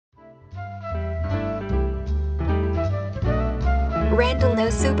Randall Noe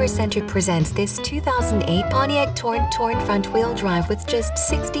Supercenter presents this 2008 Pontiac Torrent Torrent front-wheel drive with just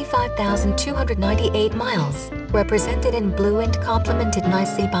 65,298 miles. Represented in blue and complemented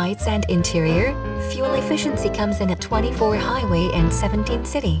nicely by its and interior, fuel efficiency comes in at 24 highway and 17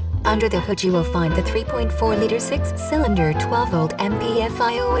 city. Under the hood you will find the 3.4-liter 6-cylinder 12-volt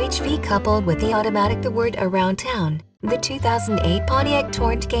MPFI coupled with the automatic the word around town. The 2008 Pontiac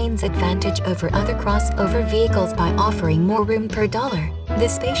Torrent gains advantage over other crossover vehicles by offering more room per dollar. The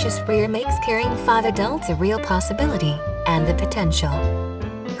spacious rear makes carrying 5 adults a real possibility, and the potential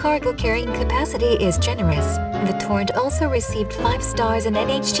cargo carrying capacity is generous. The Torrent also received 5 stars in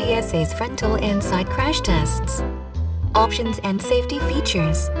NHTSA's frontal and side crash tests. Options and safety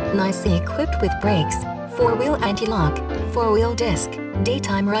features: nicely equipped with brakes, 4-wheel anti-lock, 4-wheel disc,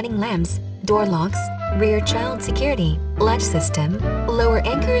 daytime running lamps, door locks, rear child security, latch system, lower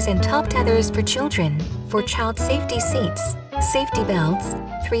anchors and top tethers for children, for child safety seats, safety belts,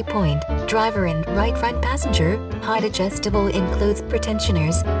 3-point, driver and right front passenger, height adjustable includes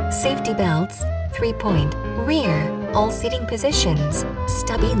pretensioners, safety belts, 3-point, rear, all seating positions,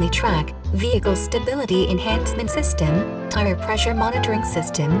 stability track, vehicle stability enhancement system, tire pressure monitoring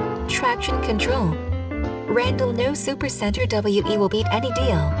system, traction control. Randall Noe Supercenter WE will beat any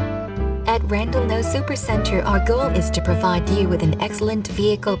deal. At Randall Noe Supercenter, our goal is to provide you with an excellent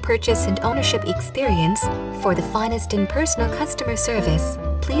vehicle purchase and ownership experience. For the finest in personal customer service,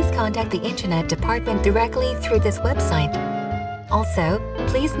 please contact the Internet department directly through this website. Also,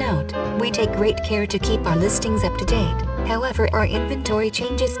 please note, we take great care to keep our listings up to date. However, our inventory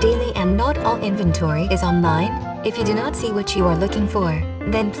changes daily and not all inventory is online. If you do not see what you are looking for,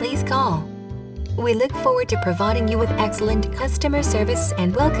 then please call. We look forward to providing you with excellent customer service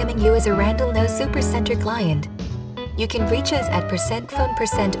and welcoming you as a Randall Noe Supercenter client. You can reach us at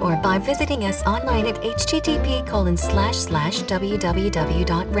 %phone% or by visiting us online at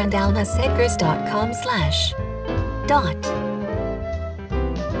http://www.randallnoesedgars.com/.